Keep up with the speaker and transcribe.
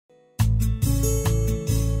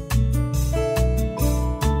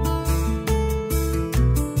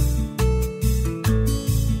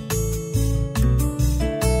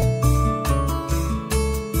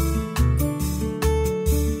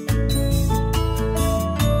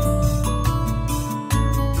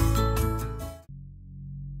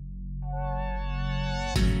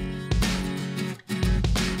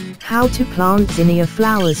How to plant zinnia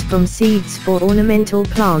flowers from seeds for ornamental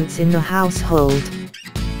plants in the household.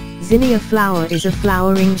 Zinnia flower is a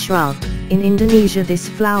flowering shrub. In Indonesia this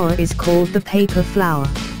flower is called the paper flower.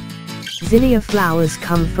 Zinnia flowers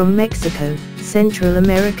come from Mexico, Central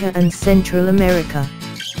America and Central America.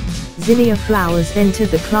 Zinnia flowers enter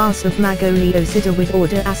the class of Magoleosidae with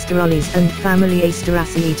order Asterales and family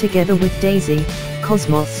Asteraceae together with daisy,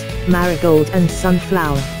 cosmos, marigold and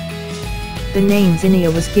sunflower. The name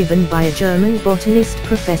Zinnia was given by a German botanist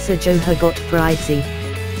Professor Johann Gottfried.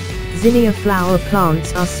 Zinnia flower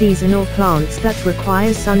plants are seasonal plants that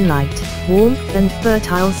require sunlight, warmth and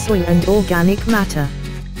fertile soil and organic matter.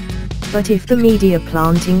 But if the media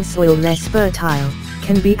planting soil less fertile,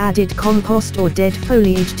 can be added compost or dead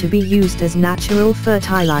foliage to be used as natural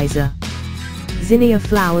fertilizer. Zinnia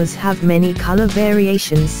flowers have many color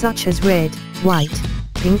variations such as red, white,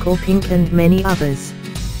 pink and many others.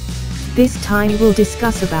 This time we'll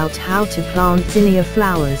discuss about how to plant zinnia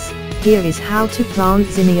flowers. Here is how to plant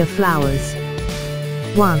zinnia flowers.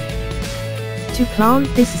 1. To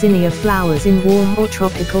plant this zinnia flowers in warm or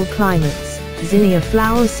tropical climates, zinnia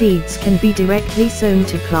flower seeds can be directly sown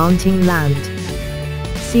to planting land.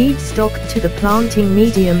 Seed stock to the planting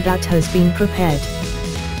medium that has been prepared.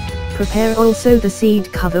 Prepare also the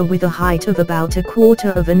seed cover with a height of about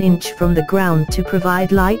 1/4 of an inch from the ground to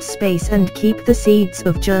provide light space and keep the seeds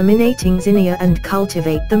of germinating zinnia and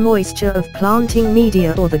cultivate the moisture of planting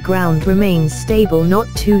media or the ground remains stable, not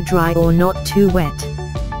too dry or not too wet.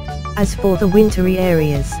 As for the wintry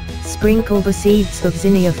areas, sprinkle the seeds of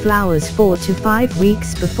zinnia flowers 4 to 5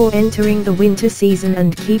 weeks before entering the winter season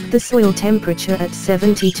and keep the soil temperature at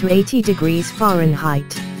 70 to 80 degrees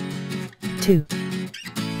Fahrenheit. 2.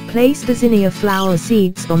 Place the zinnia flower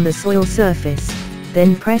seeds on the soil surface,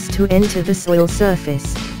 then press to enter the soil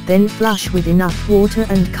surface, then flush with enough water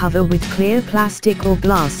and cover with clear plastic or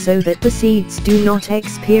glass so that the seeds do not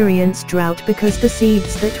experience drought, because the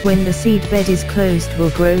seeds that when the seed bed is closed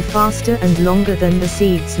will grow faster and longer than the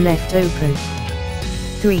seeds left open.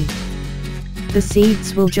 3. The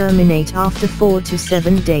seeds will germinate after 4 to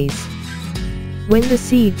 7 days. When the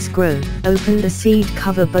seeds grow, open the seed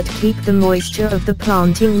cover but keep the moisture of the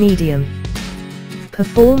planting medium.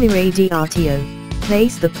 Perform irradiatio.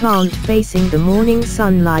 Place the plant facing the morning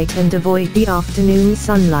sunlight and avoid the afternoon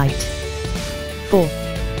sunlight. 4.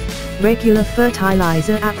 Regular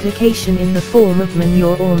fertilizer application in the form of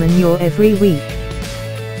manure or manure every week.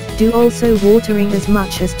 Do also watering as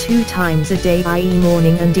much as 2 times a day, i.e.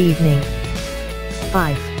 morning and evening.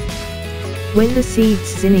 5. When the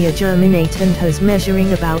seeds zinnia germinate and has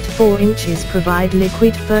measuring about 4 inches, provide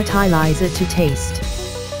liquid fertilizer to taste.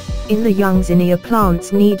 In the young zinnia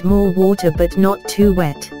plants need more water but not too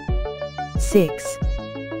wet. 6.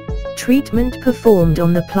 Treatment performed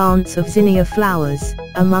on the plants of zinnia flowers,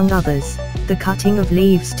 among others, the cutting of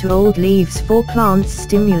leaves to old leaves for plants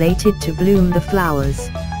stimulated to bloom the flowers.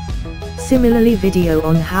 Similarly, video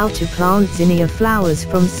on how to plant zinnia flowers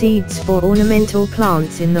from seeds for ornamental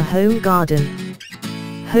plants in the home garden.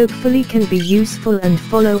 Hopefully can be useful, and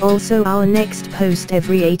follow also our next post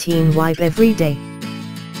every 18 wipe every day.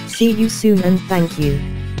 See you soon and thank you.